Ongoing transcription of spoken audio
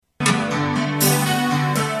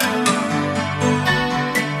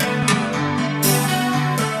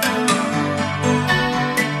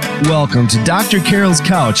Welcome to Dr. Carole's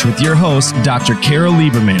Couch with your host, Dr. Carole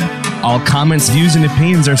Lieberman. All comments, views, and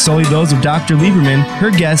opinions are solely those of Dr. Lieberman,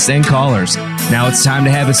 her guests, and callers. Now it's time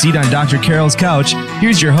to have a seat on Dr. Carole's Couch.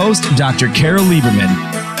 Here's your host, Dr. Carole Lieberman.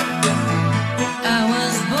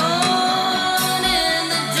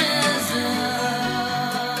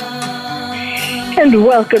 And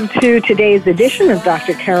welcome to today's edition of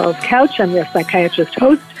Dr. Carole's Couch. I'm your psychiatrist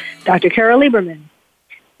host, Dr. Carole Lieberman.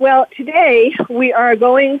 Well, today we are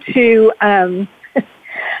going to, I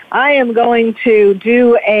am going to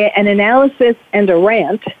do an analysis and a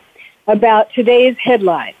rant about today's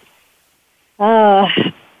headlines.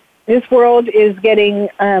 This world is getting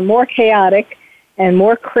more chaotic and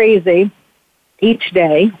more crazy each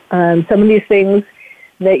day. Some of these things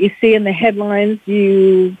that you see in the headlines,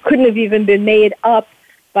 you couldn't have even been made up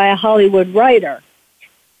by a Hollywood writer.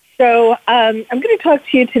 So I'm going to talk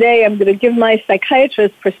to you today. I'm going to give my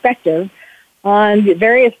psychiatrist perspective on the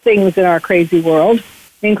various things in our crazy world,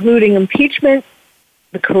 including impeachment,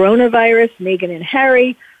 the coronavirus, Meghan and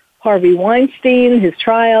Harry, Harvey Weinstein, his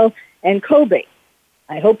trial, and Kobe.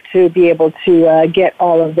 I hope to be able to get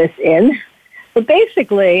all of this in. But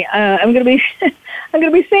basically, I'm going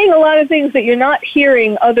to be saying a lot of things that you're not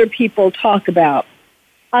hearing other people talk about.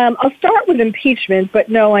 I'll start with impeachment, but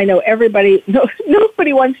no, I know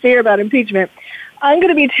nobody wants to hear about impeachment. I'm going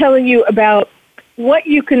to be telling you about what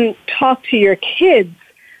you can talk to your kids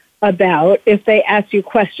about if they ask you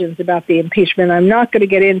questions about the impeachment. I'm not going to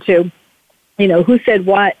get into, who said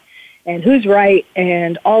what and who's right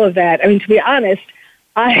and all of that. I mean, to be honest,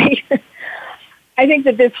 I think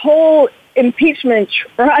that this whole impeachment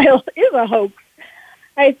trial is a hoax.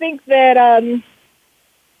 I think that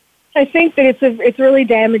it's really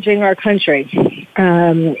damaging our country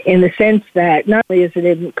in the sense that not only is it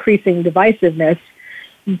increasing divisiveness,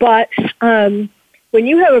 but when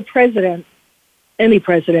you have a president, any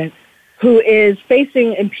president, who is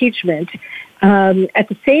facing impeachment at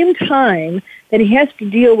the same time that he has to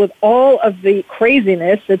deal with all of the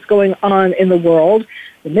craziness that's going on in the world,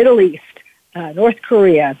 the Middle East, North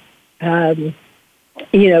Korea, now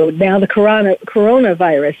the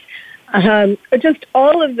coronavirus, just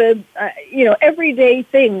all of the, everyday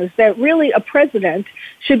things that really a president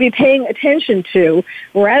should be paying attention to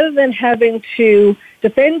rather than having to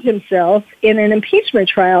defend himself in an impeachment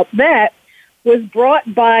trial that was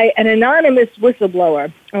brought by an anonymous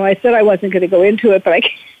whistleblower. Oh, I said I wasn't going to go into it, but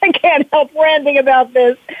I can't help ranting about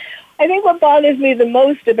this. I think what bothers me the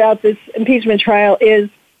most about this impeachment trial is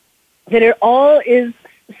that it all is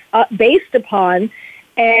based upon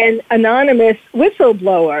an anonymous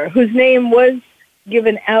whistleblower whose name was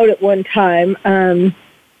given out at one time,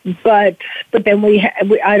 but then we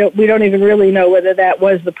don't even really know whether that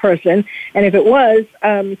was the person, and if it was,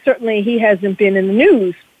 certainly he hasn't been in the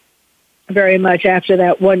news very much after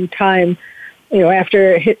that one time,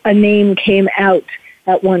 after a name came out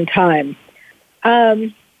at one time.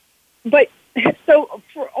 But so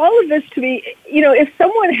for all of this to be, if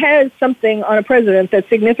someone has something on a president that's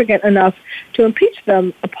significant enough to impeach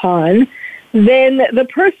them upon, then the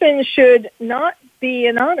person should not be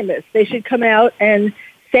anonymous. They should come out and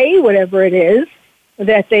say whatever it is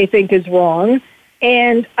that they think is wrong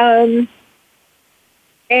and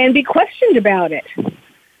be questioned about it.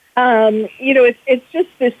 It's just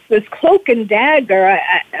this cloak and dagger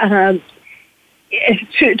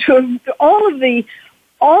to all of the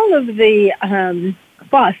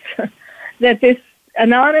fuss that this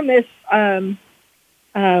anonymous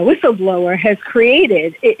whistleblower has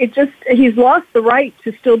created. He's lost the right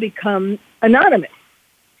to still become anonymous,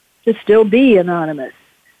 to still be anonymous.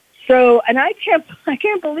 So, and I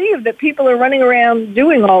can't believe that people are running around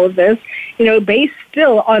doing all of this, based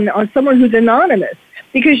still on someone who's anonymous,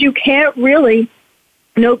 because you can't really,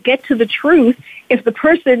 get to the truth if the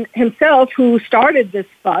person himself who started this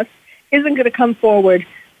fuss isn't going to come forward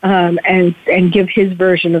and give his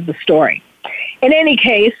version of the story. In any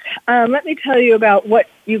case, let me tell you about what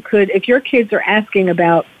you could, if your kids are asking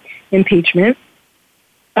about impeachment,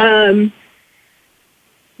 then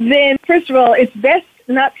first of all, it's best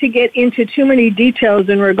not to get into too many details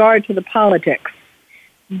in regard to the politics,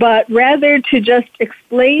 but rather to just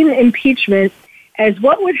explain impeachment as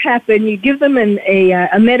what would happen. You give them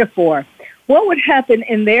a metaphor. What would happen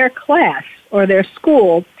in their class or their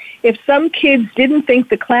school if some kids didn't think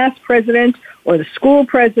the class president or the school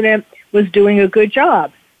president was doing a good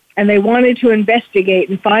job, and they wanted to investigate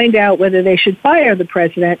and find out whether they should fire the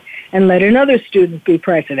president and let another student be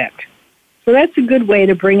president. So that's a good way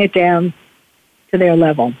to bring it down to their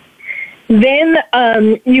level. Then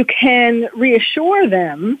you can reassure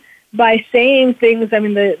them by saying things. I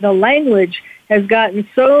mean, the language has gotten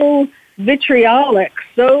so vitriolic,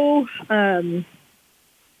 so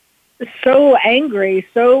angry,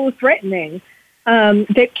 so threatening,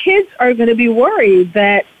 that kids are going to be worried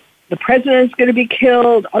that the president's going to be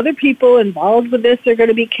killed, other people involved with this are going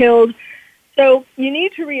to be killed. So you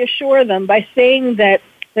need to reassure them by saying that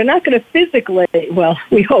they're not going to physically, well,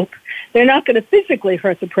 we hope, they're not going to physically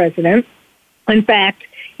hurt the president. In fact,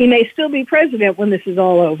 he may still be president when this is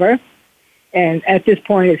all over. And at this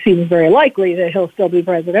point, it seems very likely that he'll still be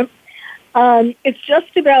president. It's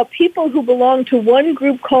just about people who belong to one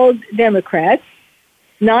group called Democrats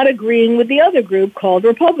not agreeing with the other group called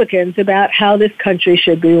Republicans about how this country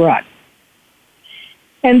should be run.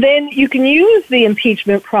 And then you can use the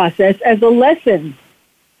impeachment process as a lesson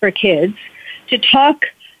for kids to talk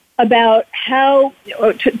about how,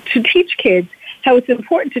 to teach kids how it's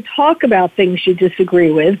important to talk about things you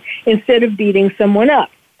disagree with instead of beating someone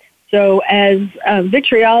up. So as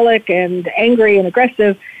vitriolic and angry and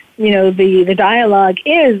aggressive, the dialogue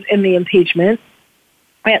is in the impeachment,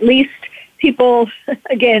 at least people,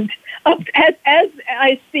 again, as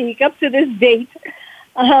I speak, up to this date,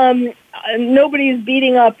 nobody's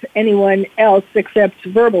beating up anyone else except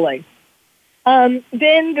verbally. Then,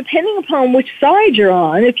 depending upon which side you're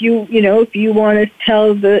on, if you want to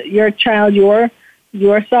tell your child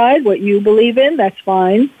your side, what you believe in, that's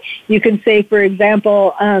fine. You can say, for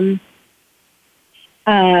example,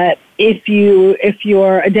 if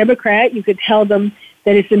you're a Democrat, you could tell them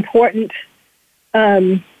that it's important.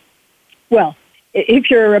 If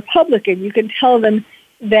you're a Republican, you can tell them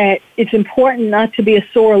that it's important not to be a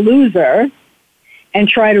sore loser and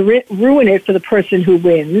try to ruin it for the person who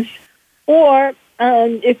wins. Or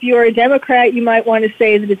if you're a Democrat, you might want to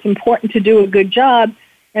say that it's important to do a good job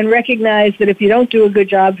and recognize that if you don't do a good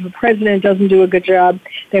job, if the president doesn't do a good job,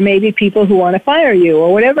 there may be people who want to fire you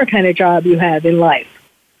or whatever kind of job you have in life.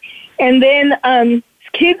 And then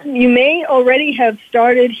kids, you may already have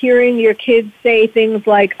started hearing your kids say things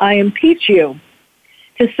like, I impeach you,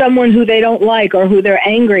 to someone who they don't like or who they're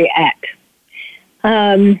angry at.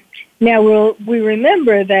 Now, we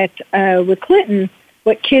remember that with Clinton,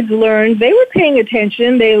 what kids learned, they were paying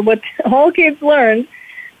attention. What all kids learned,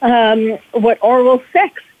 what oral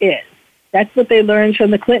sex is. That's what they learned from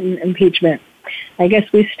the Clinton impeachment. I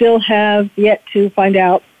guess we still have yet to find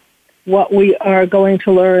out what we are going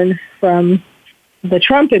to learn from the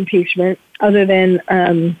Trump impeachment, other than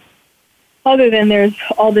there's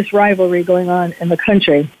all this rivalry going on in the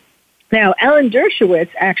country. Now, Alan Dershowitz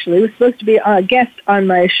actually was supposed to be a guest on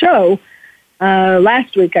my show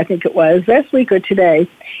last week, I think it was, last week or today.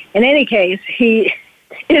 In any case, he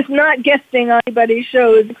is not guesting on anybody's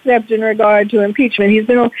shows except in regard to impeachment. He's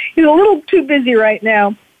a little too busy right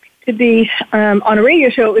now to be on a radio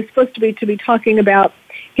show. It was supposed to be talking about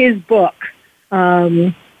his book,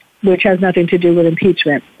 which has nothing to do with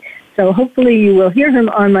impeachment. So hopefully you will hear him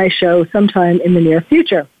on my show sometime in the near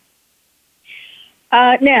future.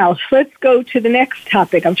 Now, let's go to the next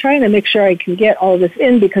topic. I'm trying to make sure I can get all this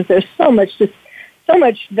in because there's so much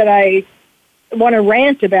that I want to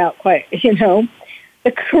rant about,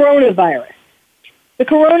 the coronavirus. The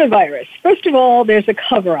coronavirus. First of all, there's a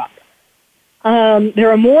cover-up. There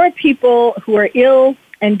are more people who are ill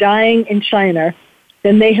and dying in China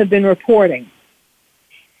than they have been reporting.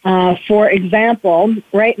 For example,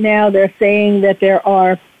 right now they're saying that there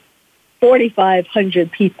are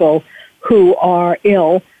 4,500 people who are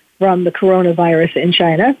ill from the coronavirus in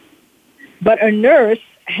China. But a nurse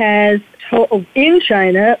has told, in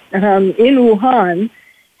China, in Wuhan,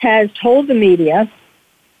 has told the media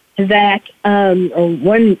that,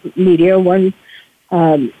 one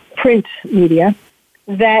print media,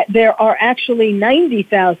 that there are actually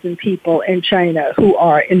 90,000 people in China who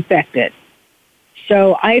are infected.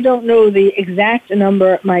 So I don't know the exact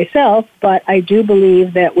number myself, but I do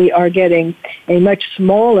believe that we are getting a much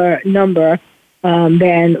smaller number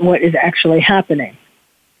than what is actually happening.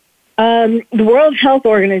 The World Health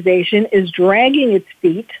Organization is dragging its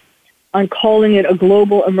feet on calling it a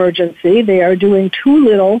global emergency. They are doing too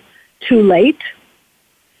little, too late.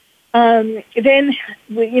 Then,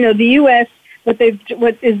 the U.S., what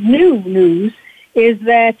is new news is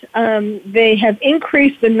that they have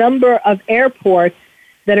increased the number of airports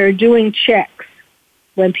that are doing checks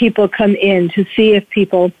when people come in to see if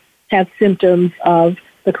people have symptoms of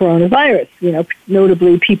the coronavirus,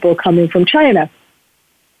 notably people coming from China.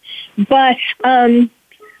 But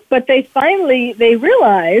they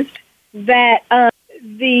realized that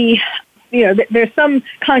there's some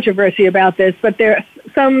controversy about this, but there are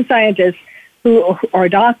some scientists who are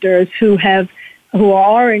doctors who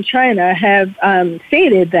are in China have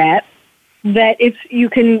stated that that you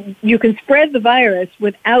can spread the virus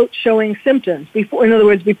without showing symptoms. In other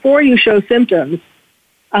words, before you show symptoms,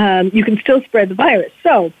 you can still spread the virus.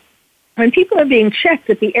 So when people are being checked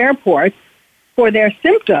at the airports for their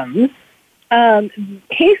symptoms,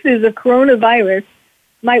 cases of coronavirus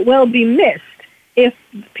might well be missed if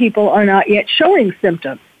people are not yet showing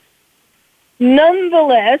symptoms.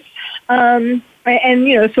 Nonetheless,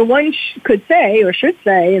 so one could say, or should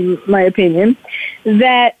say, in my opinion,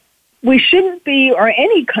 that we shouldn't be, or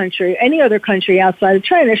any other country outside of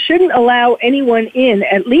China, shouldn't allow anyone in,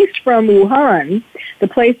 at least from Wuhan, the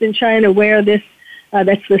place in China where that's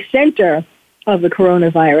the center of the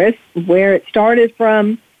coronavirus, where it started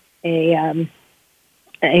from, a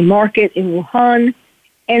market in Wuhan.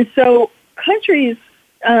 And so countries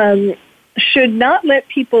should not let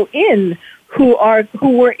people in who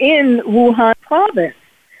were in Wuhan province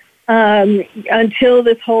until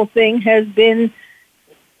this whole thing has been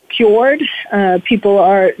cured.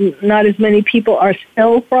 Not as many people are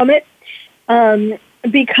ill from it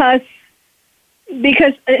because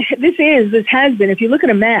this has been. If you look at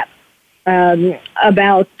a map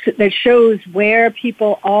that shows where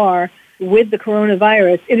people are with the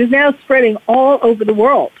coronavirus, it is now spreading all over the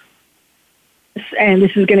world. And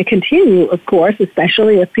this is going to continue, of course,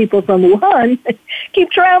 especially if people from Wuhan keep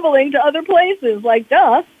traveling to other places, like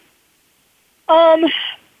duh.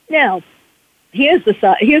 Now, here's the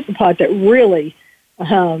part that really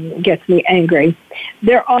gets me angry.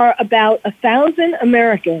 There are about 1,000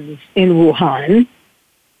 Americans in Wuhan,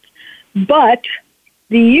 but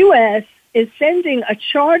the U.S. is sending a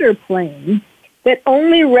charter plane that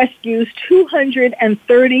only rescues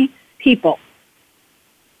 230 people.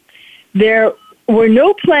 There were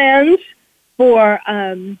no plans for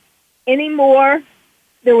any more.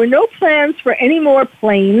 There were no plans for any more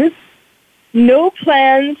planes. No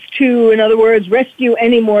plans to, in other words, rescue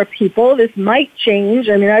any more people. This might change.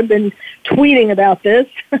 I mean, I've been tweeting about this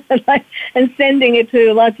and sending it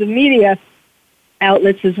to lots of media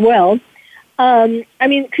outlets as well. I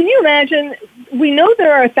mean, can you imagine? We know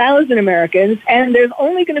there are 1,000 Americans, and there's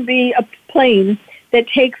only going to be a plane that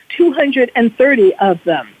takes 230 of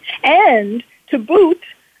them. And to boot,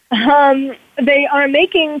 they are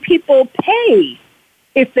making people pay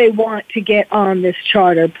if they want to get on this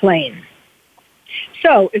charter plane.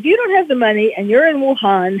 So if you don't have the money and you're in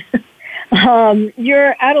Wuhan,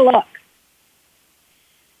 you're out of luck.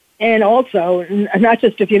 And also, not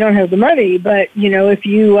just if you don't have the money, but, if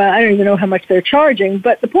you, I don't even know how much they're charging,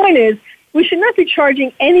 but the point is, we should not be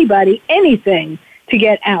charging anybody anything to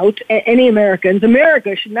get out, any Americans.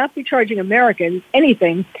 America should not be charging Americans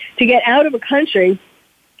anything to get out of a country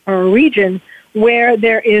or a region where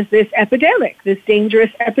there is this epidemic, this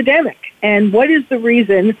dangerous epidemic. And what is the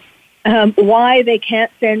reason why they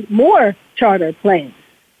can't send more charter planes?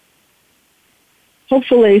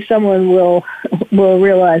 Hopefully someone will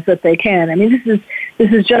realize that they can. I mean,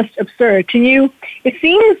 this is just absurd. It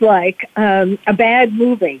seems like a bad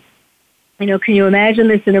movie. Can you imagine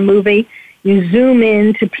this in a movie? You zoom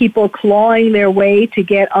in to people clawing their way to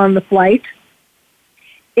get on the flight.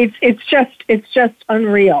 It's just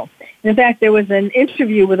unreal. In fact, there was an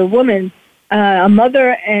interview with a woman, a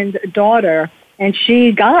mother and daughter, and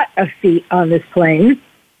she got a seat on this plane,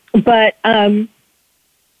 but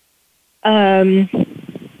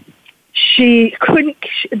she couldn't.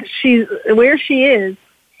 She's where she is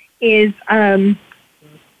 20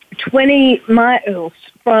 miles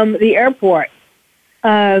from the airport.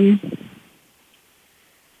 20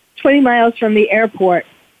 miles from the airport.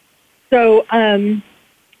 So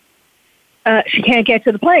she can't get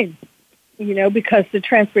to the plane, because the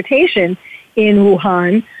transportation in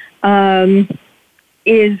Wuhan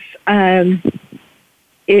is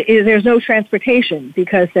there's no transportation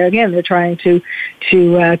because they're trying to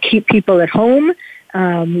keep people at home,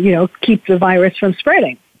 keep the virus from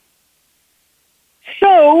spreading.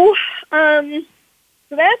 So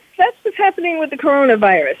that's what's happening with the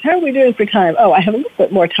coronavirus. How are we doing for time? Oh, I have a little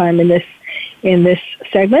bit more time in this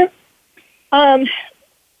segment.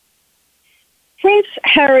 Prince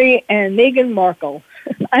Harry and Meghan Markle.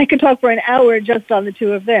 I could talk for an hour just on the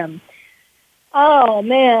two of them. Oh,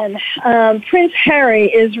 man. Prince Harry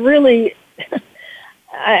is really,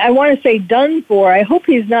 I want to say done for. I hope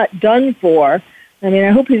he's not done for. I mean,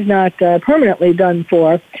 I hope he's not permanently done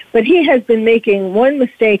for. But he has been making one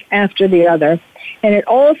mistake after the other. And it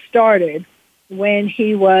all started when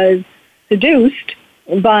he was seduced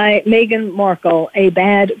by Meghan Markle, a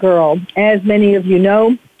bad girl. As many of you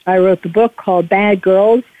know, I wrote the book called Bad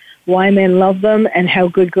Girls, Why Men Love Them and How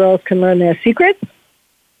Good Girls Can Learn Their Secrets.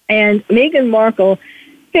 And Meghan Markle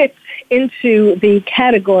fits into the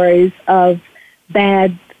categories of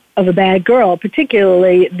bad of a bad girl,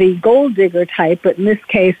 particularly the gold digger type, but in this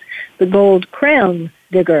case, the gold crown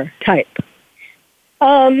digger type.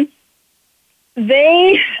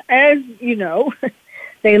 They, as you know,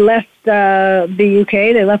 they left the UK,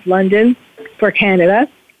 they left London for Canada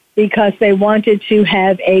because they wanted to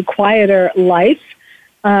have a quieter life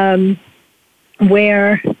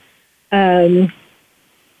where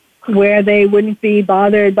they wouldn't be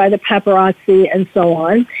bothered by the paparazzi and so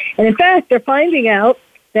on. And in fact, they're finding out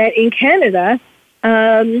that in Canada,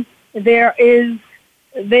 they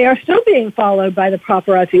are still being followed by the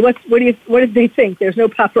paparazzi. What did they think? There's no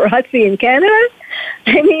paparazzi in Canada?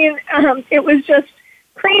 I mean, it was just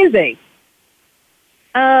crazy.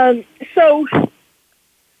 So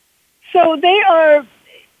they are,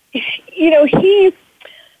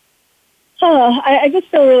 I just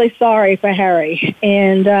feel really sorry for Harry.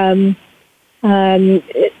 And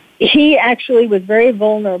he actually was very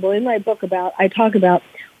vulnerable. In my book I talk about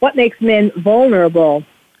what makes men vulnerable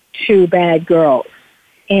to bad girls.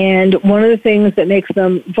 And one of the things that makes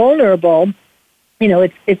them vulnerable,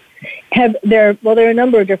 there are a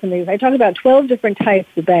number of different things. I talk about 12 different types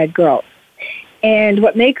of bad girls. And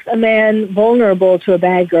what makes a man vulnerable to a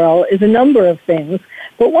bad girl is a number of things.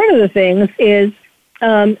 But one of the things is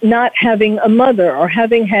not having a mother or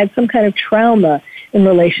having had some kind of trauma in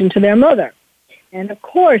relation to their mother. And of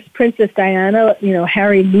course, Princess Diana,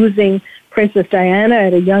 Harry losing Princess Diana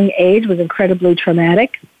at a young age was incredibly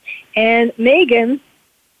traumatic. And Meghan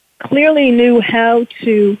clearly knew how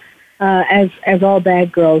to, as all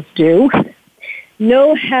bad girls do,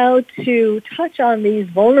 know how to touch on these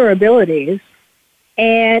vulnerabilities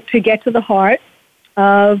and to get to the heart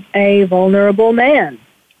of a vulnerable man.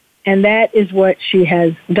 And that is what she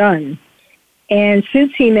has done. And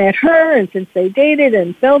since he met her and since they dated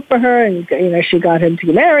and fell for her and, she got him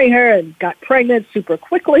to marry her and got pregnant super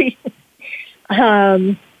quickly,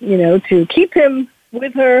 to keep him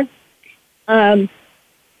with her,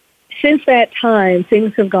 since that time,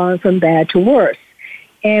 things have gone from bad to worse.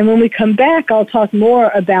 And when we come back, I'll talk more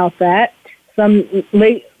about that, some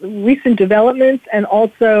recent developments, and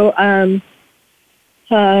also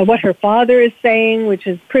what her father is saying, which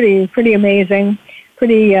is pretty amazing.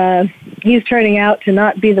 He's turning out to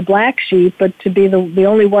not be the black sheep, but to be the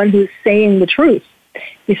only one who's saying the truth,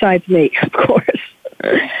 besides me, of course.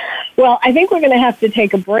 Well, I think we're going to have to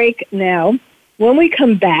take a break now. When we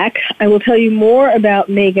come back, I will tell you more about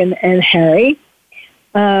Meghan and Harry,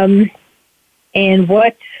 and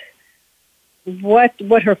what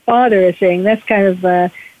her father is saying. That's kind of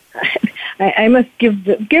I must give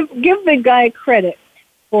the guy credit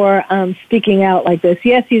for speaking out like this.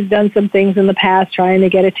 Yes, he's done some things in the past, trying to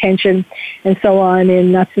get attention and so on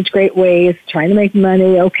in not such great ways, trying to make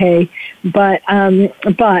money. Okay, but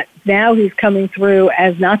now he's coming through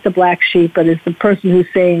as not the black sheep, but as the person who's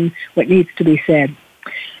saying what needs to be said.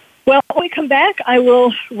 Well, when we come back, I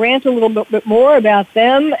will rant a little bit more about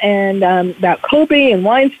them and about Kobe and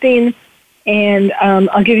Weinstein, and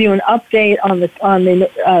I'll give you an update on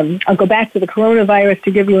I'll go back to the coronavirus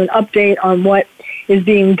to give you an update on what is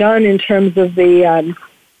being done in terms of the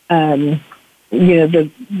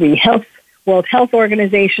World Health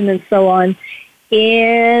Organization and so on,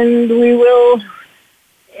 and we will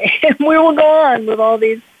go on with all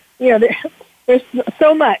these. There's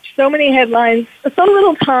so much, so many headlines, so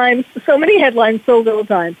little time, so many headlines, so little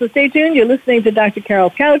time. So stay tuned. You're listening to Dr.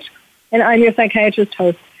 Carole's Couch, and I'm your psychiatrist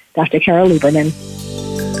host, Dr. Carole Lieberman.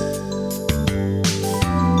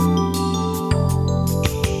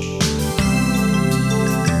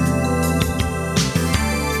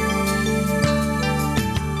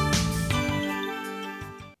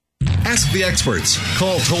 Ask the experts.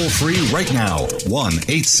 Call toll-free right now,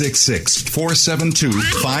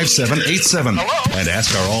 1-866-472-5787. And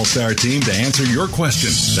ask our All-Star team to answer your question.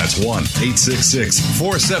 That's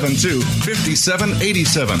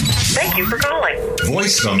 1-866-472-5787. Thank you for calling.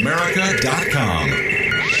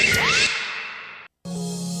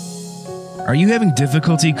 VoiceAmerica.com. Are you having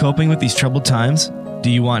difficulty coping with these troubled times? Do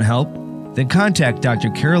you want help? Then contact Dr.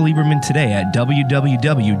 Carole Lieberman today at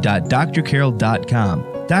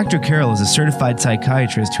www.drcarole.com. Dr. Carole is a certified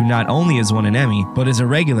psychiatrist who not only has won an Emmy, but is a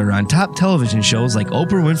regular on top television shows like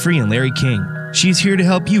Oprah Winfrey and Larry King. She's here to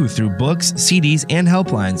help you through books, CDs, and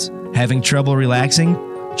helplines. Having trouble relaxing?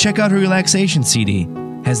 Check out her relaxation CD.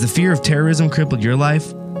 Has the fear of terrorism crippled your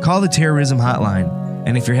life? Call the terrorism hotline.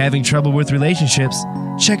 And if you're having trouble with relationships,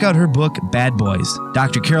 check out her book, Bad Boys.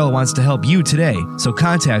 Dr. Carole wants to help you today, so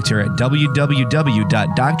contact her at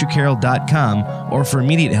www.drcarole.com or for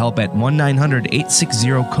immediate help at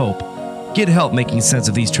 1-900-860-COPE. Get help making sense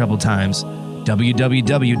of these troubled times.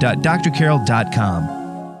 www.drcarole.com.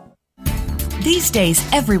 These days,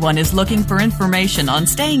 everyone is looking for information on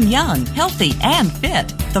staying young, healthy, and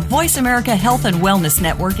fit. The Voice America Health and Wellness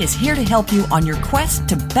Network is here to help you on your quest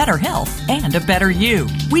to better health and a better you.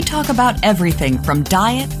 We talk about everything from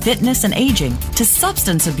diet, fitness, and aging to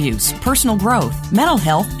substance abuse, personal growth, mental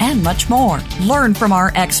health, and much more. Learn from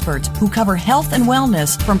our experts who cover health and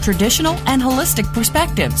wellness from traditional and holistic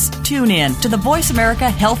perspectives. Tune in to the Voice America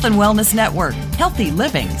Health and Wellness Network. Healthy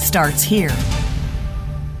living starts here.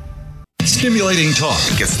 Stimulating talk.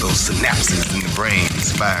 It gets those synapses in the brain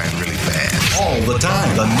firing really fast. All the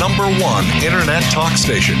time. The #1 internet talk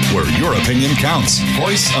station where your opinion counts.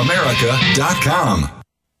 VoiceAmerica.com.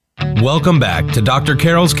 Welcome back to Dr.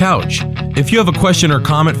 Carol's Couch. If you have a question or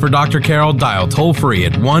comment for Dr. Carole, dial toll free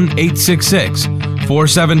at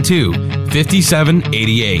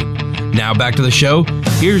 1-866-472-5788. Now back to the show.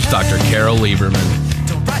 Here's Dr. Carole Lieberman.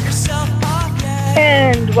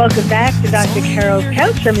 And welcome back to Dr. Carol's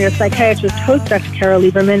Couch. I'm your psychiatrist host, Dr. Carole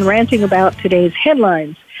Lieberman, ranting about today's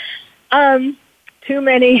headlines. Too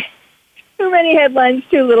many headlines,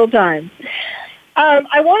 too little time. Before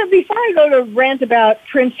I go to rant about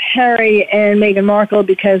Prince Harry and Meghan Markle,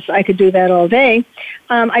 because I could do that all day,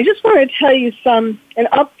 I just want to tell you an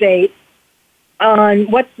update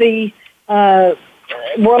on what the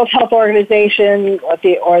World Health Organization or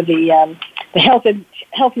the Health and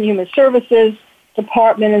Human Services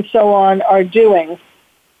Department and so on are doing.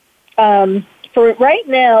 For right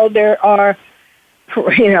now, there are,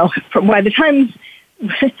 by the time,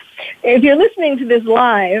 if you're listening to this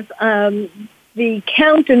live, the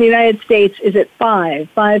count in the United States is at five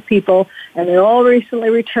people, and they all recently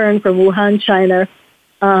returned from Wuhan, China.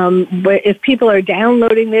 But if people are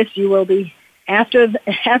downloading this, you will be, after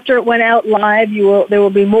it went out live, there will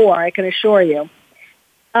be more, I can assure you.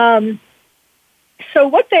 So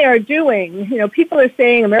what they are doing, people are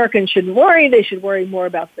saying Americans shouldn't worry. They should worry more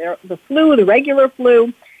about the flu, the regular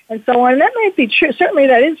flu, and so on. And that might be true. Certainly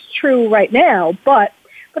that is true right now. But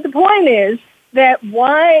the point is that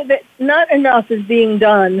not enough is being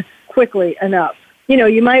done quickly enough.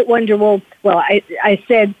 You might wonder, I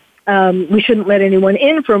said we shouldn't let anyone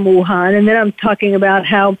in from Wuhan, and then I'm talking about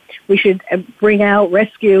how we should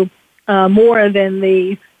rescue more than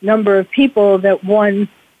the number of people that one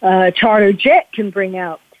charter jet can bring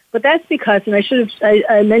out. But that's because, and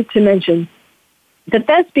I meant to mention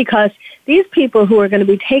that's because these people who are going to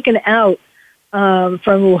be taken out from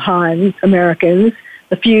Wuhan, Americans,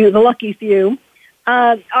 the lucky few,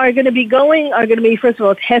 are going to be first of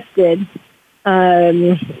all tested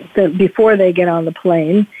before they get on the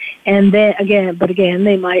plane, and then again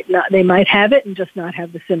they might have it and just not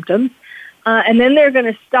have the symptoms, and then they're going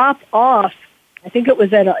to stop off. I think it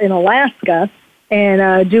was in Alaska.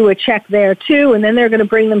 And do a check there, too, and then they're going to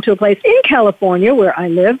bring them to a place in California, where I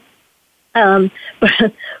live,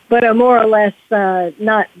 but a more or less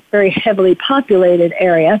not very heavily populated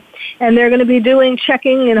area, and they're going to be doing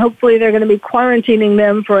checking, and hopefully they're going to be quarantining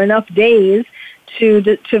them for enough days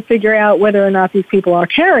to figure out whether or not these people are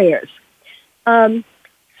carriers.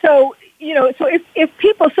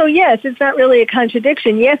 Yes, it's not really a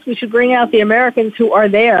contradiction. Yes, we should bring out the Americans who are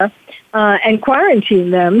there and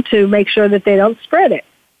quarantine them to make sure that they don't spread it.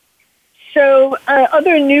 So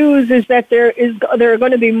other news is that there are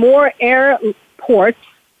going to be more airports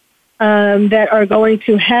that are going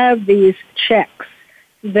to have these checks.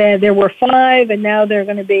 There were 5, and now they're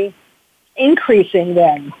going to be increasing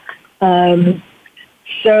them.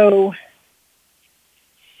 So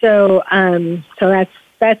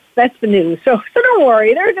that's the news. So don't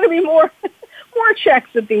worry. There are going to be more checks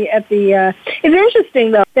at the. It's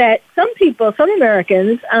interesting though that some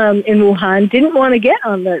Americans in Wuhan didn't want to get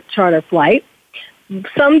on the charter flight.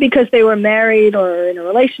 Some because they were married or in a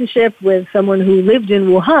relationship with someone who lived in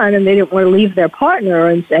Wuhan and they didn't want to leave their partner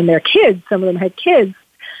and their kids. Some of them had kids.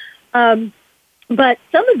 But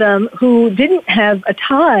some of them who didn't have a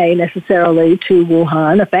tie necessarily to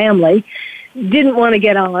Wuhan, a family, didn't want to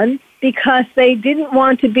get on because they didn't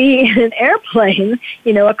want to be in an airplane,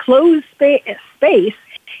 a closed space.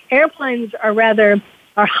 Airplanes are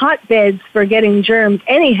hotbeds for getting germs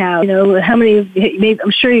anyhow.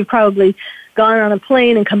 I'm sure you've probably gone on a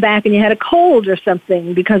plane and come back and you had a cold or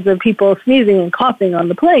something because of people sneezing and coughing on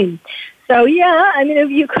the plane. So, if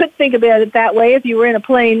you could think about it that way, if you were in a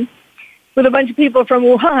plane with a bunch of people from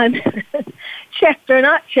Wuhan, checked or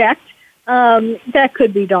not checked, that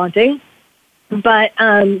could be daunting. But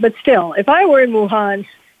still, if I were in Wuhan,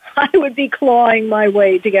 I would be clawing my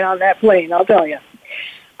way to get on that plane, I'll tell you.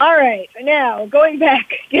 All right, now getting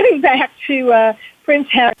back to Prince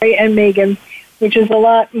Harry and Meghan, which is a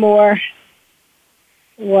lot more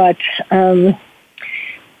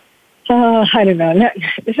I don't know.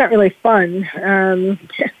 It's not really fun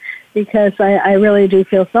because I really do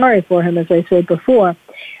feel sorry for him, as I said before.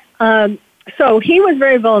 So he was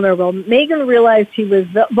very vulnerable. Meghan realized he was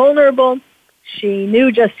vulnerable. She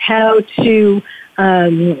knew just how to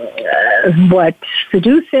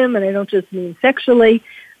seduce him, and I don't just mean sexually,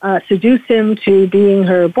 seduce him to being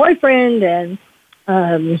her boyfriend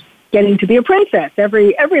and getting to be a princess.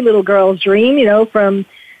 Every little girl's dream,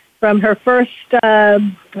 from her first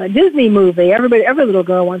Disney movie. Every little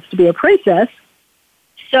girl wants to be a princess.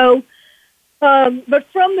 So, but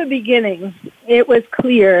from the beginning, it was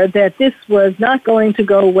clear that this was not going to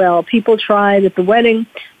go well. People tried at the wedding,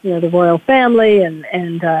 the royal family and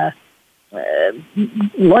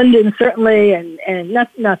London certainly, and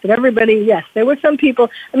not that everybody. Yes, there were some people.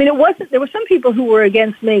 I mean, there were some people who were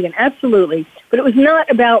against Meghan, absolutely, but it was not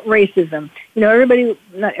about racism.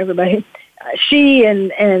 Not everybody. She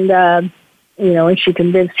and she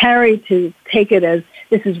convinced Harry to take it as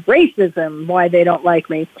this is racism, why they don't like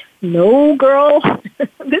me. No, girl,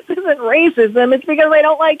 this isn't racism. It's because they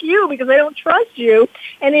don't like you, because they don't trust you.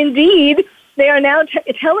 And indeed, they are now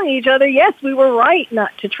telling each other, yes, we were right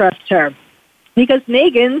not to trust her. Because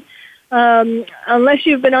Meghan, unless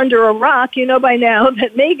you've been under a rock, you know by now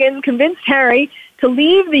that Meghan convinced Harry to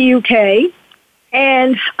leave the UK.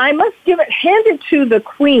 And I must hand it to the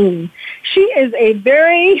Queen. She is a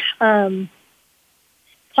very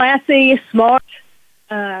classy, smart.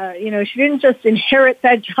 She didn't just inherit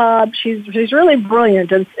that job. She's really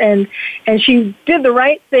brilliant, and she did the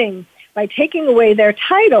right thing by taking away their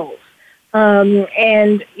titles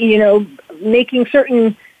and making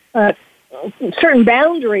certain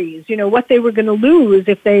boundaries. What they were going to lose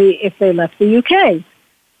if they left the UK.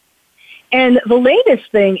 And the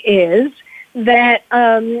latest thing is that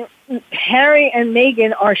Harry and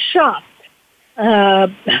Meghan are shocked.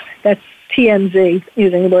 That's TMZ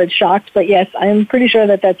using the word shocked, but yes, I'm pretty sure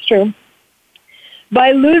that that's true.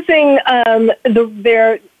 By losing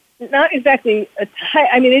their not exactly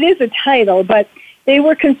it is a title, but they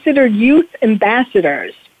were considered youth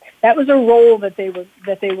ambassadors. That was a role that they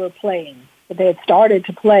were playing, that they had started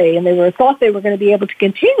to play, and they thought they were going to be able to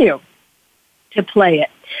continue to play it.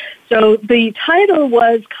 So the title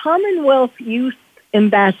was Commonwealth Youth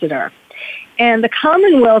Ambassador. And the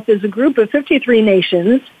Commonwealth is a group of 53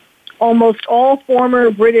 nations, almost all former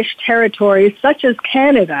British territories, such as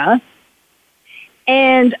Canada.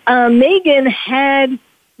 And Meghan had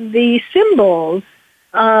the symbols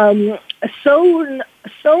sewn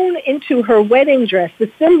into her wedding dress, the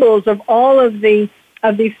symbols of all of these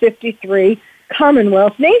 53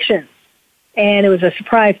 Commonwealth nations. And it was a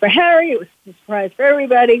surprise for Harry. It was a surprise for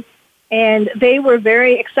everybody. And they were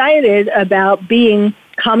very excited about being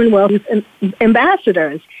Commonwealth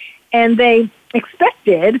ambassadors. And they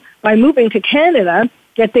expected, by moving to Canada,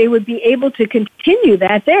 that they would be able to continue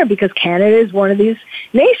that there because Canada is one of these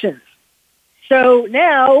nations. So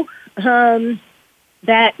now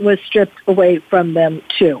that was stripped away from them,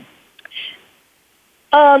 too.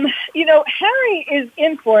 Harry is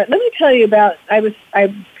in for it. Let me tell you about, I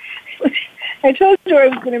told you I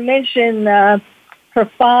was going to mention her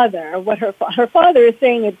father, what her father is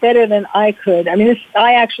saying it better than I could. I mean,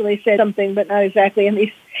 I actually said something, but not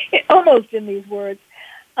exactly almost in these words.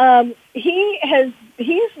 There's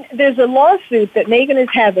a lawsuit that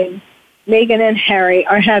Meghan and Harry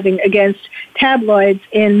are having against tabloids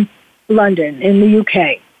in London, in the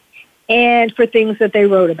UK, and for things that they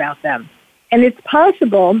wrote about them. And it's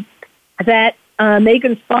possible that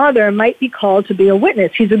Meghan's father might be called to be a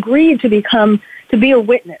witness. He's agreed to be a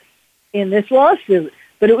witness in this lawsuit,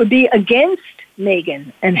 but it would be against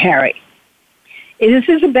Meghan and Harry. This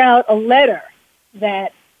is about a letter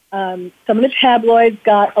that some of the tabloids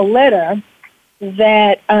got a letter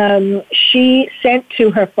that she sent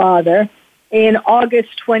to her father in August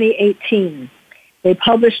 2018. They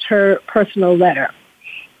published her personal letter.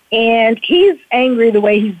 And he's angry the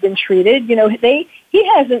way he's been treated. He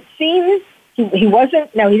hasn't seen, he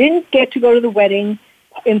didn't get to go to the wedding.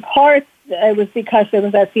 In part, it was because there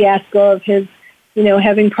was that fiasco of his,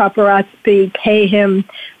 having paparazzi pay him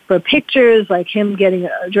for pictures, like him getting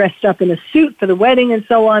dressed up in a suit for the wedding and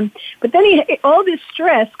so on. But then all this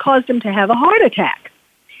stress caused him to have a heart attack.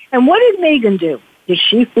 And what did Meghan do? Did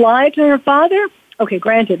she fly to her father? Okay,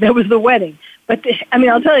 granted, there was the wedding. But,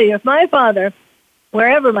 I'll tell you, if my father,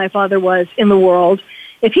 wherever my father was in the world,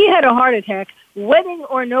 if he had a heart attack, wedding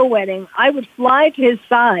or no wedding, I would fly to his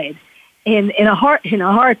side in a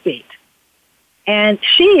heartbeat. And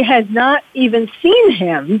she has not even seen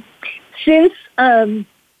him since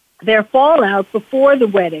their fallout before the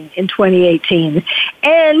wedding in 2018.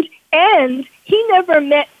 And he never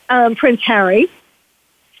met Prince Harry.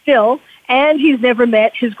 still, and he's never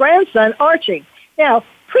met his grandson, Archie. Now,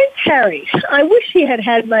 Prince Harry, I wish he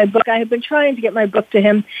had my book. I have been trying to get my book to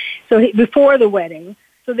him before the wedding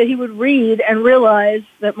so that he would read and realize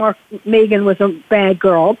that Meghan was a bad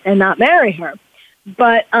girl and not marry her.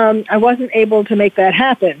 But I wasn't able to make that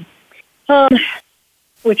happen,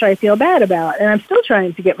 which I feel bad about. And I'm still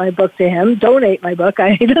trying to get my book to him, donate my book.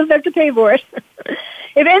 He doesn't have to pay for it.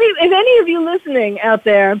 If any of you listening out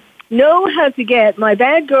there know how to get my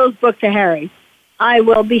Bad Girls book to Harry, I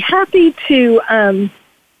will be happy to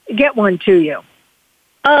get one to you.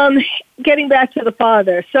 Getting back to the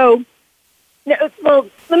father. So, well,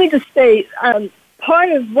 let me just say,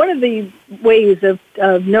 one of the ways of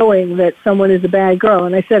knowing that someone is a bad girl,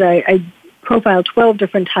 and I said I profiled 12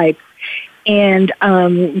 different types, and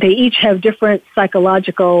they each have different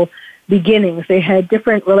psychological beginnings. They had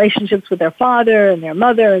different relationships with their father and their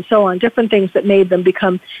mother and so on, different things that made them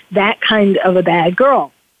become that kind of a bad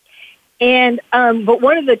girl. And but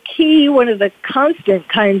one of the constant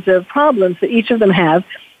kinds of problems that each of them have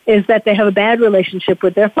is that they have a bad relationship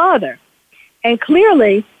with their father. And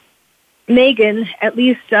clearly, Meghan, at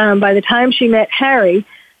least by the time she met Harry,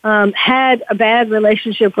 had a bad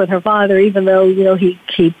relationship with her father, even though,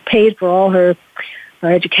 he paid for all her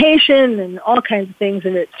education and all kinds of things,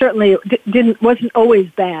 and it certainly wasn't always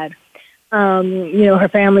bad. Her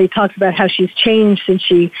family talks about how she's changed since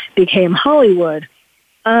she became Hollywood.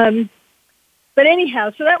 But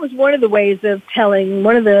anyhow, so that was one of the ways of telling,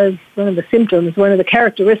 one of the symptoms, one of the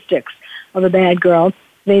characteristics of a bad girl.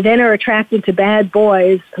 They then are attracted to bad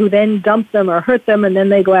boys who then dump them or hurt them, and then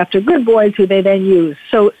they go after good boys who they then use.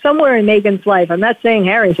 So somewhere in Meghan's life, I'm not saying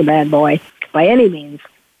Harry's a bad boy by any means.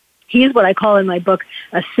 He's what I call in my book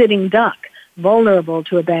a sitting duck, vulnerable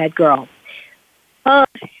to a bad girl. In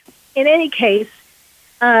any case,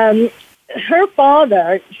 her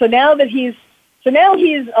father, so now he's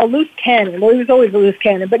a loose cannon. Well, he was always a loose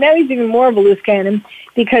cannon, but now he's even more of a loose cannon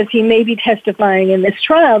because he may be testifying in this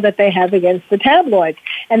trial that they have against the tabloids.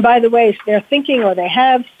 And by the way, they're thinking, or they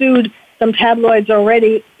have sued some tabloids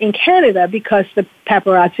already in Canada because the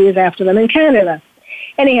paparazzi is after them in Canada.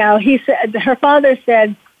 Anyhow, her father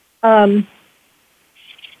said, wait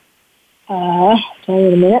a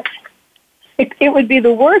minute. It would be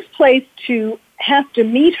the worst place to have to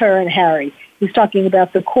meet her and Harry. He's talking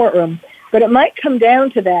about the courtroom. But it might come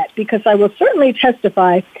down to that because I will certainly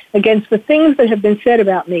testify against the things that have been said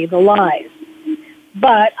about me, the lies.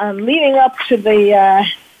 But leading up to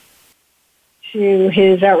to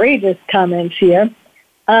his outrageous comments here,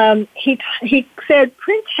 he said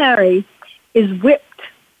Prince Harry is whipped.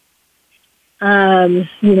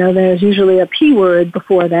 There's usually a P word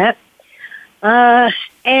before that.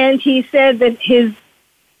 And he said that his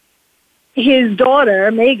daughter,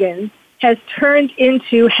 Meghan, has turned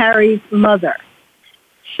into Harry's mother.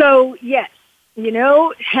 So, yes,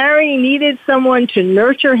 Harry needed someone to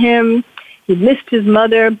nurture him. He missed his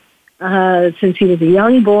mother since he was a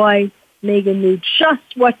young boy. Meghan knew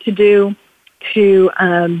just what to do to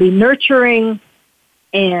be nurturing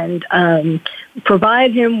and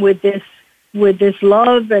provide him with this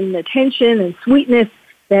love and attention and sweetness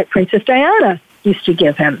that Princess Diana used to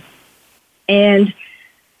give him. And,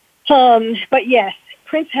 but yes,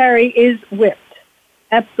 Prince Harry is whipped,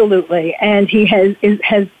 absolutely, and he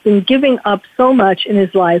has been giving up so much in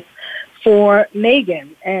his life for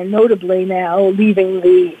Meghan, and notably now leaving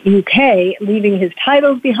the UK, leaving his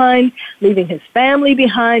titles behind, leaving his family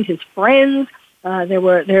behind, his friends.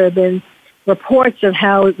 There have been reports of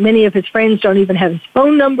how many of his friends don't even have his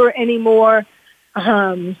phone number anymore.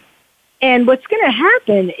 And what's going to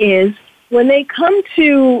happen is when they come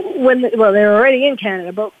they're already in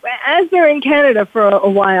Canada, but as they're in Canada for a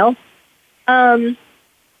while, and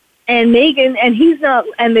Meghan, and he's not,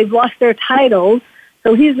 and they've lost their titles,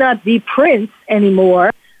 so he's not the prince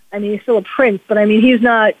anymore. I mean, he's still a prince, but I mean, he's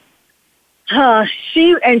not,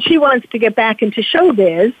 she wants to get back into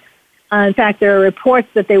showbiz. In fact, there are reports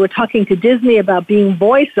that they were talking to Disney about being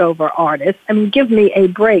voiceover artists. I mean, give me a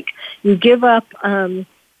break. You give up,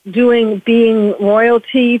 being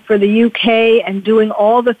royalty for the UK and doing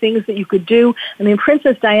all the things that you could do. I mean,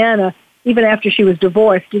 Princess Diana, even after she was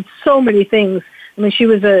divorced, did so many things. I mean, she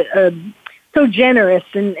was so generous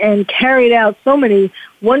and carried out so many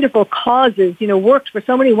wonderful causes, worked for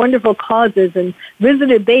so many wonderful causes and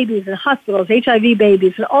visited babies in hospitals, HIV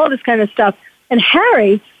babies and all this kind of stuff. And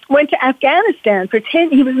Harry went to Afghanistan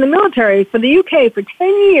he was in the military for the UK for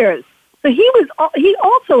 10 years. So he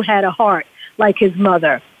also had a heart like his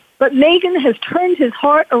mother. But Meghan has turned his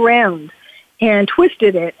heart around and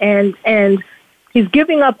twisted it, and he's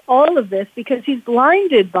giving up all of this because he's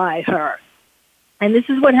blinded by her. And this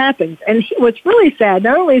is what happens. And what's really sad,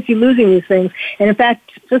 not only is he losing these things, and in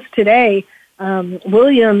fact, just today,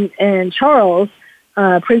 William and Charles,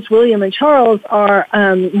 Prince William and Charles are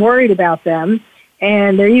worried about them.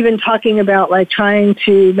 And they're even talking about like trying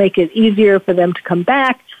to make it easier for them to come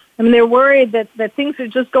back. I mean, they're worried that things are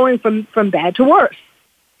just going from bad to worse.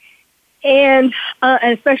 And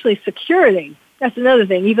especially security. That's another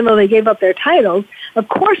thing. Even though they gave up their titles, of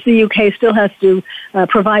course the UK still has to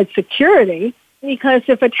provide security, because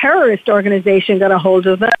if a terrorist organization got a hold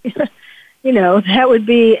of them, that would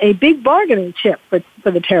be a big bargaining chip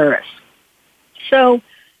for the terrorists. So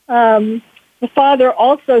the father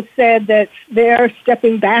also said that they're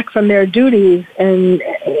stepping back from their duties, and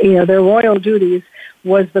their royal duties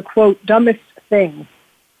was the, quote, dumbest thing.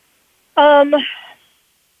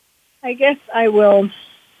 I guess I will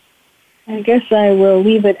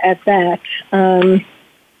leave it at that.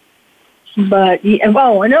 But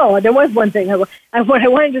no, there was one thing. What I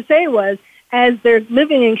wanted to say was, as they're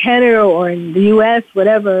living in Canada or in the U.S.,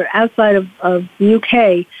 whatever, outside of the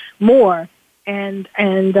UK more, and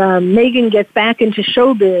Meghan gets back into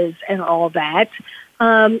showbiz and all that,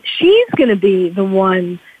 she's going to be the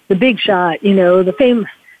one, the big shot,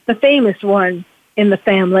 the famous one in the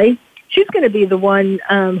family. She's going to be the one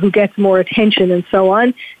who gets more attention and so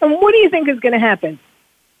on. And what do you think is going to happen?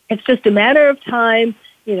 It's just a matter of time.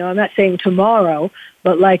 I'm not saying tomorrow,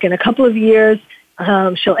 but like in a couple of years,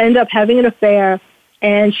 she'll end up having an affair,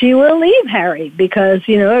 and she will leave Harry because,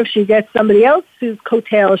 if she gets somebody else whose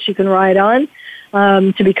coattails she can ride on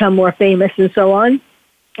to become more famous and so on,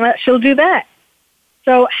 she'll do that.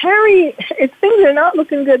 So Harry, things are not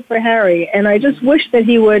looking good for Harry, and I just wish that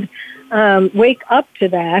he would wake up to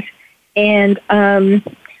that. And I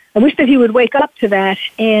wish that he would wake up to that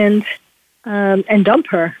and dump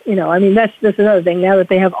her. That's another thing. Now that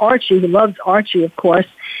they have Archie, he loves Archie, of course,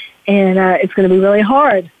 and it's going to be really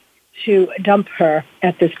hard to dump her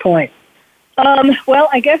at this point. Well,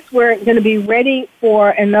 I guess we're going to be ready for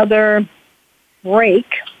another break.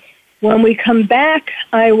 When we come back,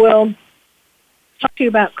 I will talk to you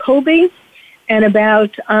about Kobe and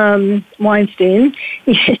about Weinstein.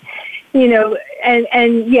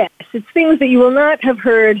 And yes, it's things that you will not have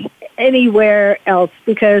heard anywhere else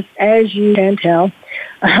because, as you can tell,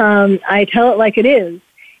 I tell it like it is,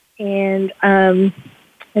 and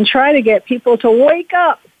try to get people to wake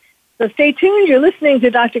up. So stay tuned. You're listening to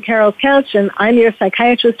Dr. Carole's Couch, and I'm your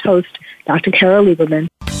psychiatrist host, Dr. Carole Lieberman.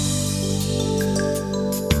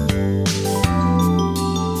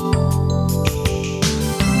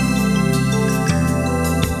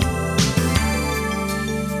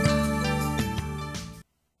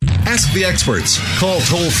 Ask the experts. Call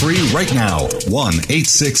toll-free right now,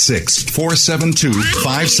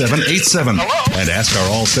 1-866-472-5787. And ask our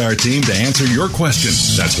All-Star team to answer your question.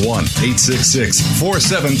 That's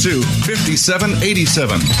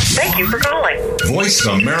 1-866-472-5787. Thank you for calling.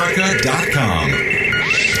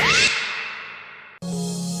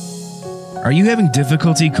 VoiceAmerica.com. Are you having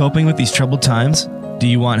difficulty coping with these troubled times? Do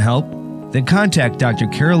you want help? Then contact Dr.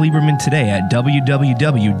 Carole Lieberman today at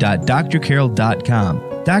www.drcarole.com.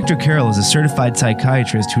 Dr. Carole is a certified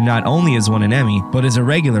psychiatrist who not only has won an Emmy, but is a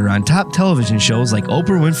regular on top television shows like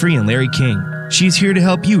Oprah Winfrey and Larry King. She's here to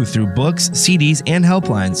help you through books, CDs, and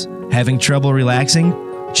helplines. Having trouble relaxing?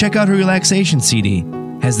 Check out her relaxation CD.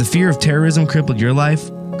 Has the fear of terrorism crippled your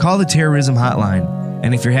life? Call the terrorism hotline.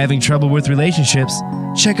 And if you're having trouble with relationships,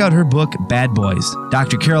 check out her book, Bad Boys.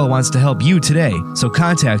 Dr. Carole wants to help you today, so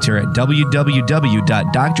contact her at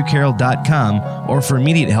www.drcarole.com or for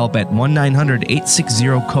immediate help at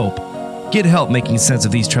 1-900-860-COPE. Get help making sense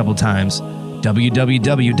of these troubled times.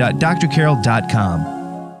 www.drcarole.com.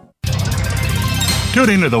 Tune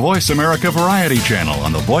into the Voice America Variety channel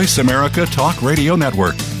on the Voice America Talk Radio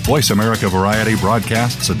Network. Voice America Variety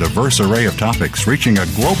broadcasts a diverse array of topics reaching a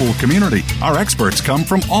global community. Our experts come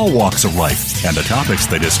from all walks of life, and the topics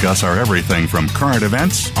they discuss are everything from current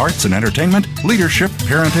events, arts and entertainment, leadership,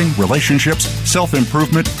 parenting, relationships,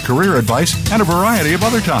 self-improvement, career advice, and a variety of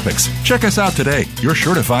other topics. Check us out today. You're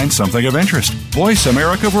sure to find something of interest. Voice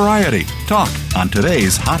America Variety. Talk on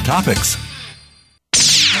today's hot topics.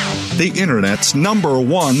 The Internet's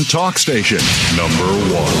 #1 talk station.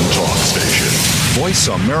 #1 talk station.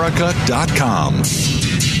 VoiceAmerica.com.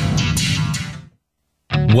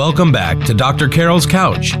 Welcome back to Dr. Carole's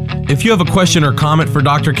Couch. If you have a question or comment for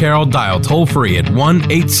Dr. Carole, dial toll-free at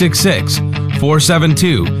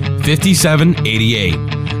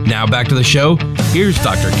 1-866-472-5788. Now back to the show. Here's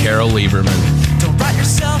Dr. Carole Lieberman.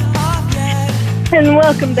 And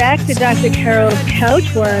welcome back to Dr. Carole's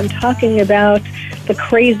Couch, where I'm talking about the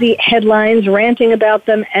crazy headlines, ranting about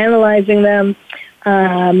them, analyzing them,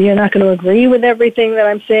 You're not going to agree with everything that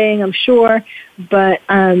I'm saying, I'm sure, but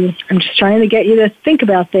I'm just trying to get you to think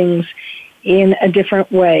about things in a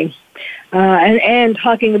different way. And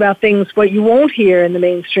talking about things, what you won't hear in the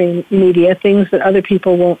mainstream media, things that other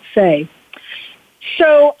people won't say.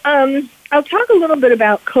 So I'll talk a little bit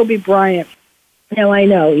about Kobe Bryant. Now, I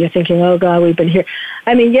know you're thinking, oh, God, we've been here.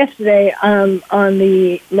 I mean, yesterday on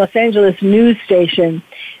the Los Angeles news station,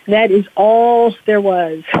 that is all there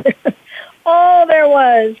was. All there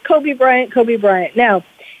was. Kobe Bryant, Kobe Bryant. Now,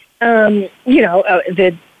 the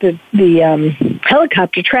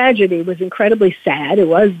helicopter tragedy was incredibly sad. It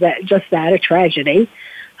was a tragedy.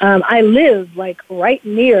 I live like right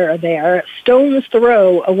near there, stone's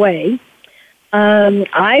throw away.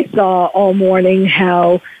 I saw all morning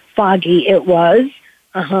how foggy it was,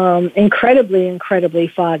 incredibly, incredibly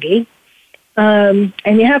foggy. And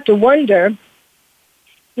you have to wonder,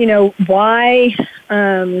 why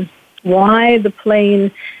the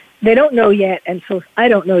plane. They don't know yet, and so I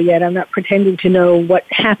don't know yet. I'm not pretending to know what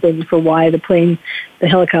happened for why the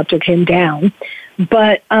helicopter came down.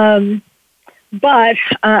 But I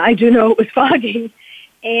do know it was foggy,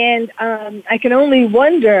 and I can only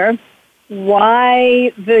wonder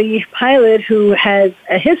why the pilot, who has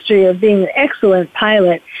a history of being an excellent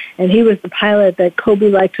pilot, and he was the pilot that Kobe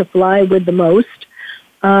liked to fly with the most,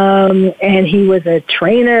 and he was a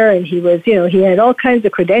trainer, and he was, he had all kinds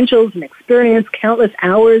of credentials and experience, countless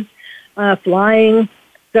hours flying.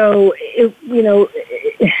 So,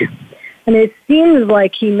 it seems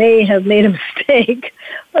like he may have made a mistake,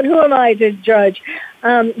 but who am I to judge?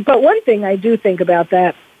 But one thing I do think about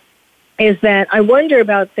that is that I wonder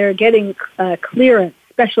about their getting clearance,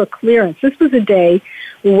 special clearance. This was a day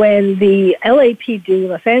when the LAPD,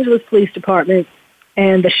 Los Angeles Police Department,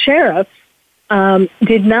 and the sheriffs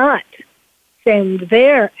did not send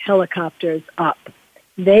their helicopters up.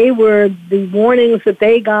 They were the warnings that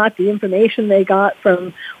they got, the information they got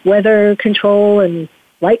from weather control and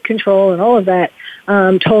light control and all of that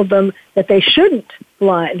told them that they shouldn't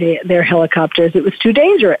fly their helicopters. It was too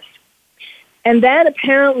dangerous. And that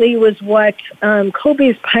apparently was what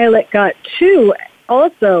Kobe's pilot got too,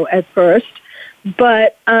 also at first.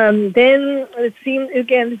 But then it seemed,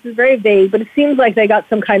 again, this is very vague, but it seems like they got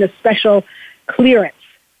some kind of special clearance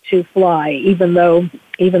to fly, even though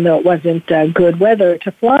it wasn't good weather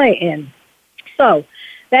to fly in. So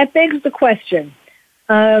that begs the question: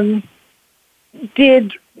 was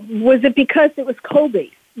it because it was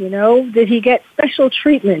Kobe? Did he get special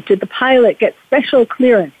treatment? Did the pilot get special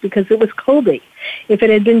clearance because it was Kobe? If it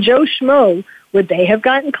had been Joe Schmo, would they have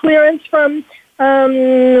gotten clearance from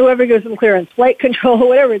whoever gives them clearance, flight control,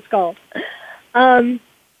 whatever it's called?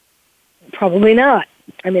 Probably not.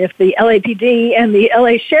 I mean, if the LAPD and the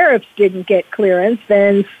LA sheriffs didn't get clearance,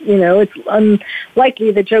 then, it's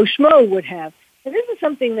unlikely that Joe Schmo would have. And this is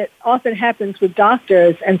something that often happens with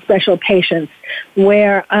doctors and special patients,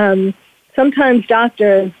 where sometimes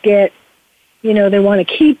doctors get, they want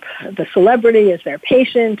to keep the celebrity as their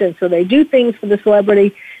patient, and so they do things for the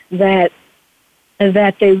celebrity that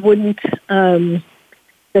they wouldn't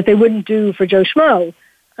do for Joe Schmo.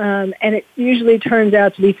 And it usually turns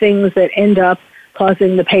out to be things that end up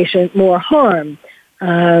causing the patient more harm.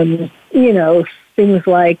 Things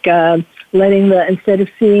like instead of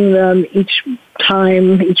seeing them each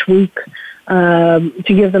week, to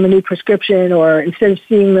give them a new prescription, or instead of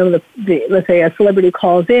seeing them, let's say a celebrity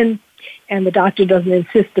calls in and the doctor doesn't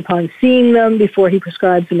insist upon seeing them before he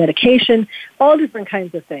prescribes the medication, all different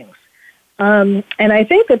kinds of things. And I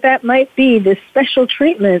think that might be, this special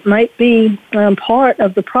treatment might be part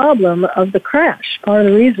of the problem of the crash, part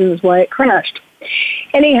of the reasons why it crashed.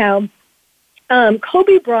 Anyhow,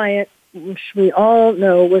 Kobe Bryant, which we all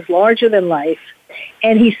know, was larger than life,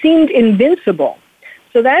 and he seemed invincible.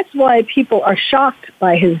 So that's why people are shocked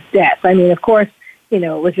by his death. I mean, of course, it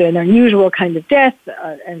was an unusual kind of death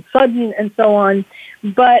and sudden and so on.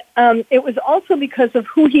 But it was also because of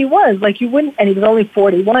who he was. And he was only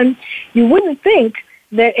 41. You wouldn't think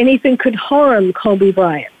that anything could harm Kobe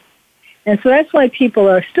Bryant. And so that's why people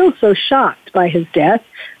are still so shocked by his death,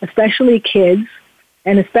 especially kids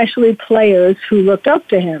and especially players who looked up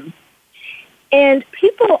to him. And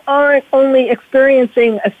people aren't only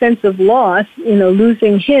experiencing a sense of loss,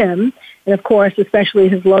 losing him, and of course, especially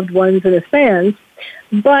his loved ones and his fans,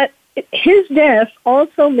 but his death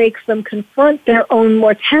also makes them confront their own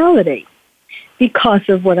mortality because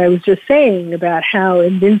of what I was just saying about how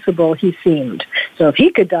invincible he seemed. So if he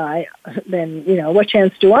could die, then, what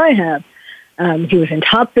chance do I have? He was in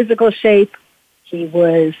top physical shape. He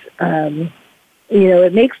was,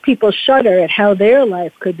 it makes people shudder at how their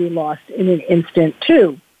life could be lost in an instant,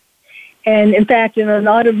 too. And in fact, in a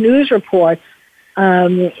lot of news reports,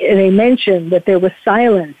 They mentioned that there was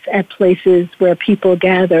silence at places where people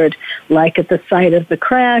gathered, like at the site of the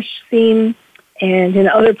crash scene and in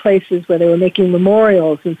other places where they were making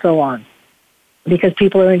memorials and so on, because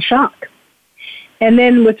people are in shock. And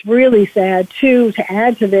then what's really sad, too, to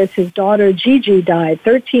add to this, his daughter Gigi died,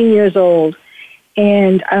 13 years old.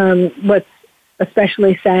 And what's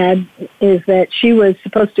especially sad is that she was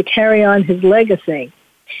supposed to carry on his legacy.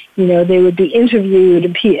 You know, they would be interviewed,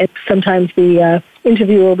 and sometimes the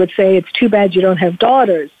interviewer would say, "It's too bad you don't have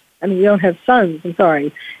daughters. I mean, you don't have sons. I'm sorry.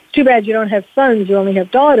 It's too bad you don't have sons. You only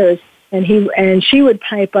have daughters." And she would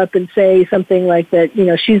pipe up and say something like that. You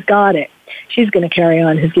know, she's got it. She's going to carry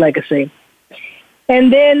on his legacy.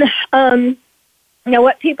 And then, now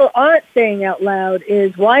what people aren't saying out loud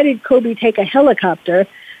is, why did Kobe take a helicopter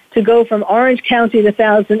to go from Orange County to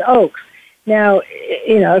Thousand Oaks? Now,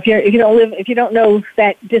 you know, if you don't know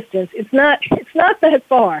that distance, it's not that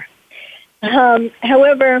far.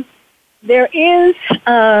 However, there is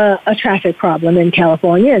a traffic problem in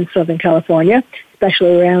California, in Southern California,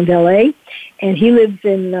 especially around LA. And he lived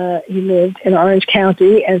in Orange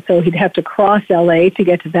County, and so he'd have to cross LA to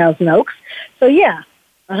get to Thousand Oaks. So yeah,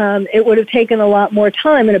 it would have taken a lot more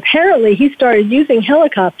time. And apparently, he started using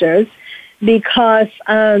helicopters because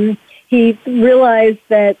he realized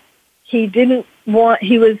that he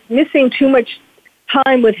was missing too much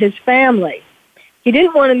time with his family. He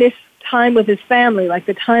didn't want to miss time with his family, like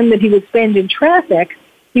the time that he would spend in traffic.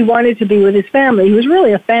 He wanted to be with his family. He was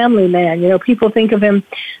really a family man. You know, people think of him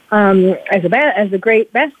as a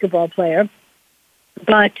great basketball player,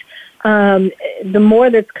 but the more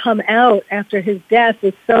that's come out after his death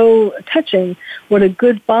is so touching. What a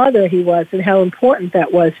good father he was, and how important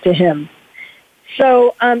that was to him.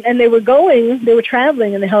 So, and they were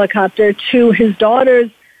traveling in the helicopter to his daughter's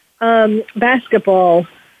basketball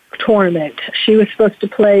tournament. She was supposed to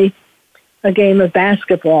play a game of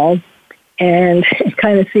basketball, and it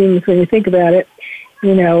kind of seems, when you think about it,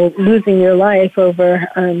 you know, losing your life over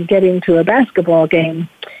getting to a basketball game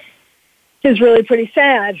is really pretty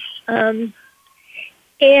sad.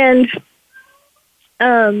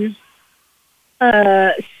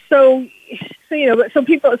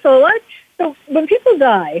 So when people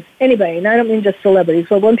die, anybody, and I don't mean just celebrities,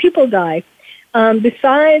 but when people die,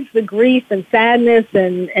 besides the grief and sadness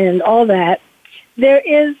and all that, there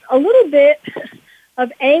is a little bit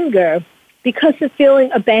of anger because of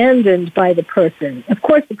feeling abandoned by the person. Of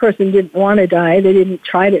course, the person didn't want to die. They didn't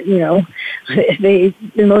try to, you know,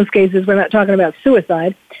 in most cases, we're not talking about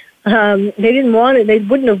suicide. They didn't want it. They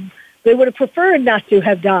would have preferred not to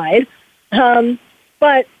have died.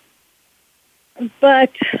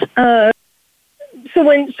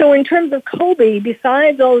 So in terms of Kobe,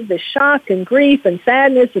 besides all of the shock and grief and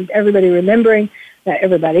sadness and everybody remembering,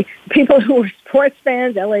 people who were sports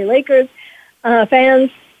fans, LA Lakers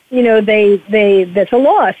fans, you know, that's a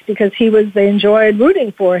loss because they enjoyed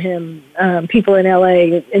rooting for him. People in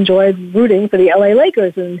LA enjoyed rooting for the LA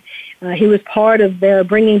Lakers, and he was part of their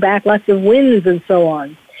bringing back lots of wins and so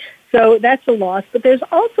on. So that's a loss. But there's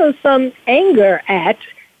also some anger at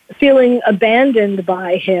feeling abandoned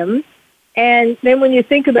by him. And then when you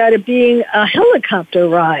think about it being a helicopter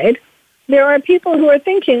ride, there are people who are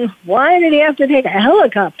thinking, why did he have to take a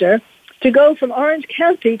helicopter to go from Orange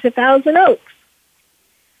County to Thousand Oaks?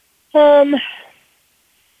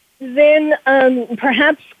 Then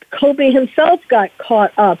perhaps Kobe himself got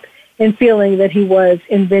caught up in feeling that he was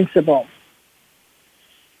invincible.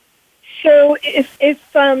 So if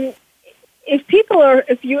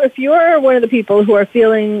you're one of the people who are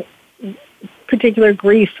feeling particular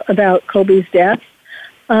grief about Kobe's death,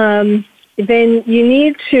 then you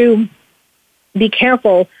need to be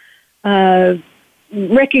careful. Recognize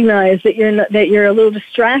that you're a little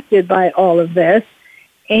distracted by all of this,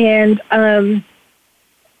 and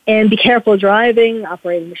be careful driving,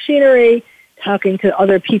 operating machinery, talking to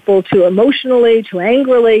other people too emotionally, too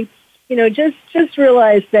angrily. You know, just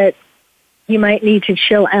realize that you might need to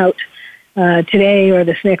chill out today or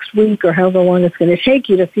this next week or however long it's going to take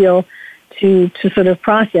you to feel to sort of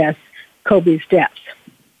process Kobe's death.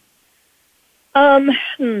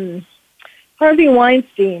 Harvey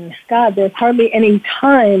Weinstein. God, there's hardly any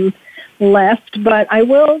time left, but I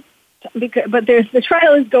will. But the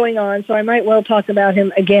trial is going on, so I might well talk about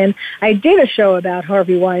him again. I did a show about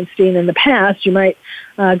Harvey Weinstein in the past. You might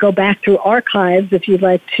go back through archives if you'd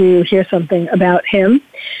like to hear something about him.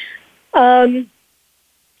 But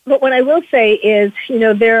what I will say is, you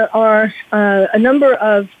know, there are a number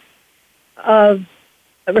of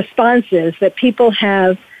responses that people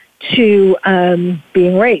have to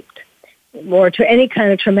being raped or to any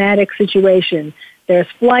kind of traumatic situation. There's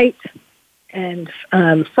flight and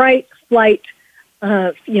fright, flight,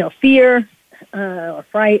 fear or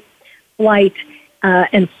fright, flight,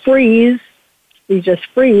 and freeze. We just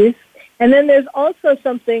freeze. And then there's also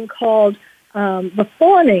something called the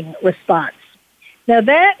fawning response. Now,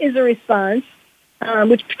 that is a response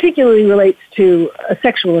which particularly relates to a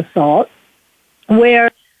sexual assault,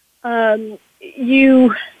 where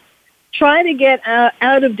you try to get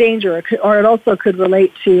out of danger, or it also could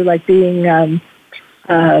relate to like being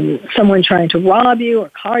someone trying to rob you or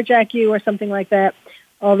carjack you or something like that,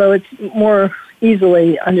 although it's more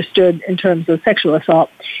easily understood in terms of sexual assault.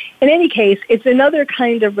 In any case, it's another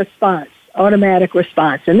kind of response, automatic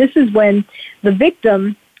response. And this is when the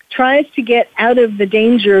victim tries to get out of the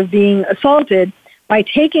danger of being assaulted by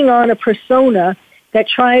taking on a persona that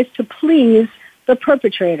tries to please the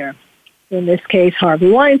perpetrator, in this case, Harvey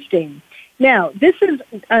Weinstein. Now, this is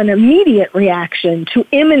an immediate reaction to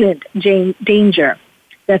imminent danger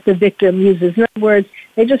that the victim uses. In other words,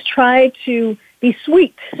 they just try to be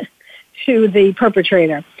sweet to the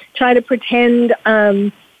perpetrator, try to pretend,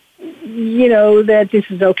 that this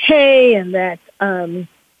is okay, and that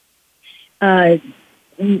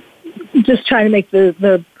just try to make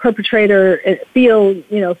the perpetrator feel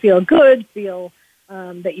good, feel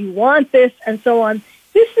that you want this, and so on.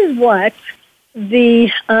 This is what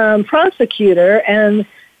the prosecutor and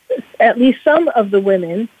at least some of the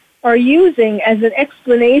women are using as an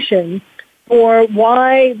explanation for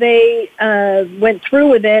why they went through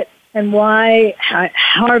with it and why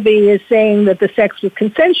Harvey is saying that the sex was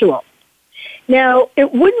consensual. Now,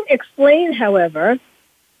 it wouldn't explain, however,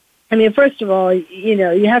 first of all,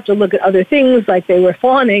 you have to look at other things, like they were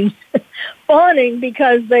fawning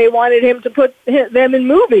because they wanted him to put them in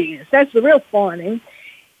movies. That's the real fawning.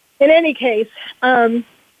 In any case,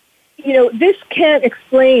 this can't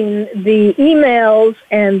explain the emails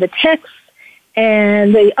and the texts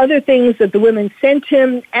and the other things that the women sent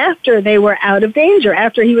him after they were out of danger,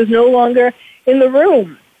 after he was no longer in the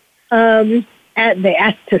room. They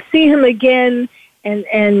asked to see him again,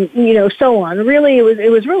 and so on. Really,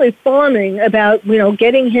 it was really fawning about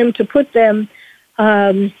getting him to put them,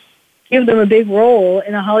 give them a big role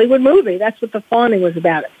in a Hollywood movie. That's what the fawning was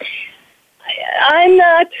about. I'm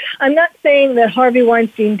not saying that Harvey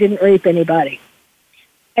Weinstein didn't rape anybody.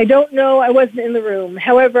 I don't know. I wasn't in the room.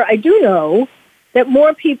 However, I do know that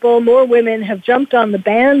more women have jumped on the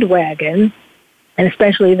bandwagon, and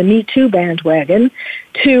especially the Me Too bandwagon,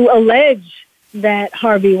 to allege that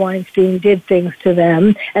Harvey Weinstein did things to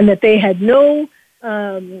them and that they had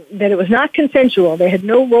that it was not consensual. They had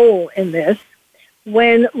no role in this,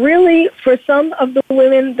 when really, for some of the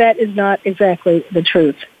women, that is not exactly the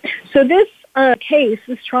truth. So this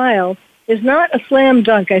this trial, is not a slam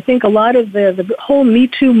dunk. I think a lot of the whole Me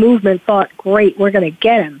Too movement thought, great, we're going to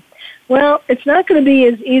get him. Well, it's not going to be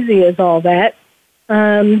as easy as all that,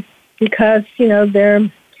 because, it's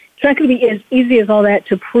not going to be as easy as all that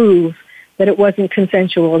to prove that it wasn't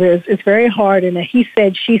consensual. It's very hard in a he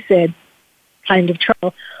said, she said kind of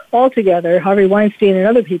trial. Altogether, Harvey Weinstein and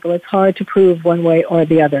other people, it's hard to prove one way or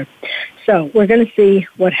the other. So we're going to see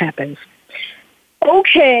what happens.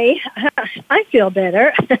 Okay, I feel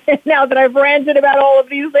better now that I've ranted about all of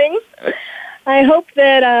these things. I hope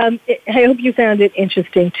you found it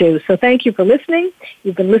interesting too. So thank you for listening.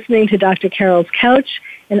 You've been listening to Dr. Carole's Couch,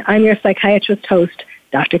 and I'm your psychiatrist host,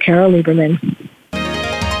 Dr. Carole Lieberman.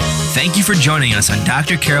 Thank you for joining us on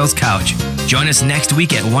Dr. Carole's Couch. Join us next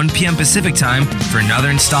week at 1 p.m. Pacific Time for another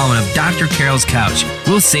installment of Dr. Carole's Couch.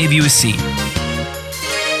 We'll save you a seat.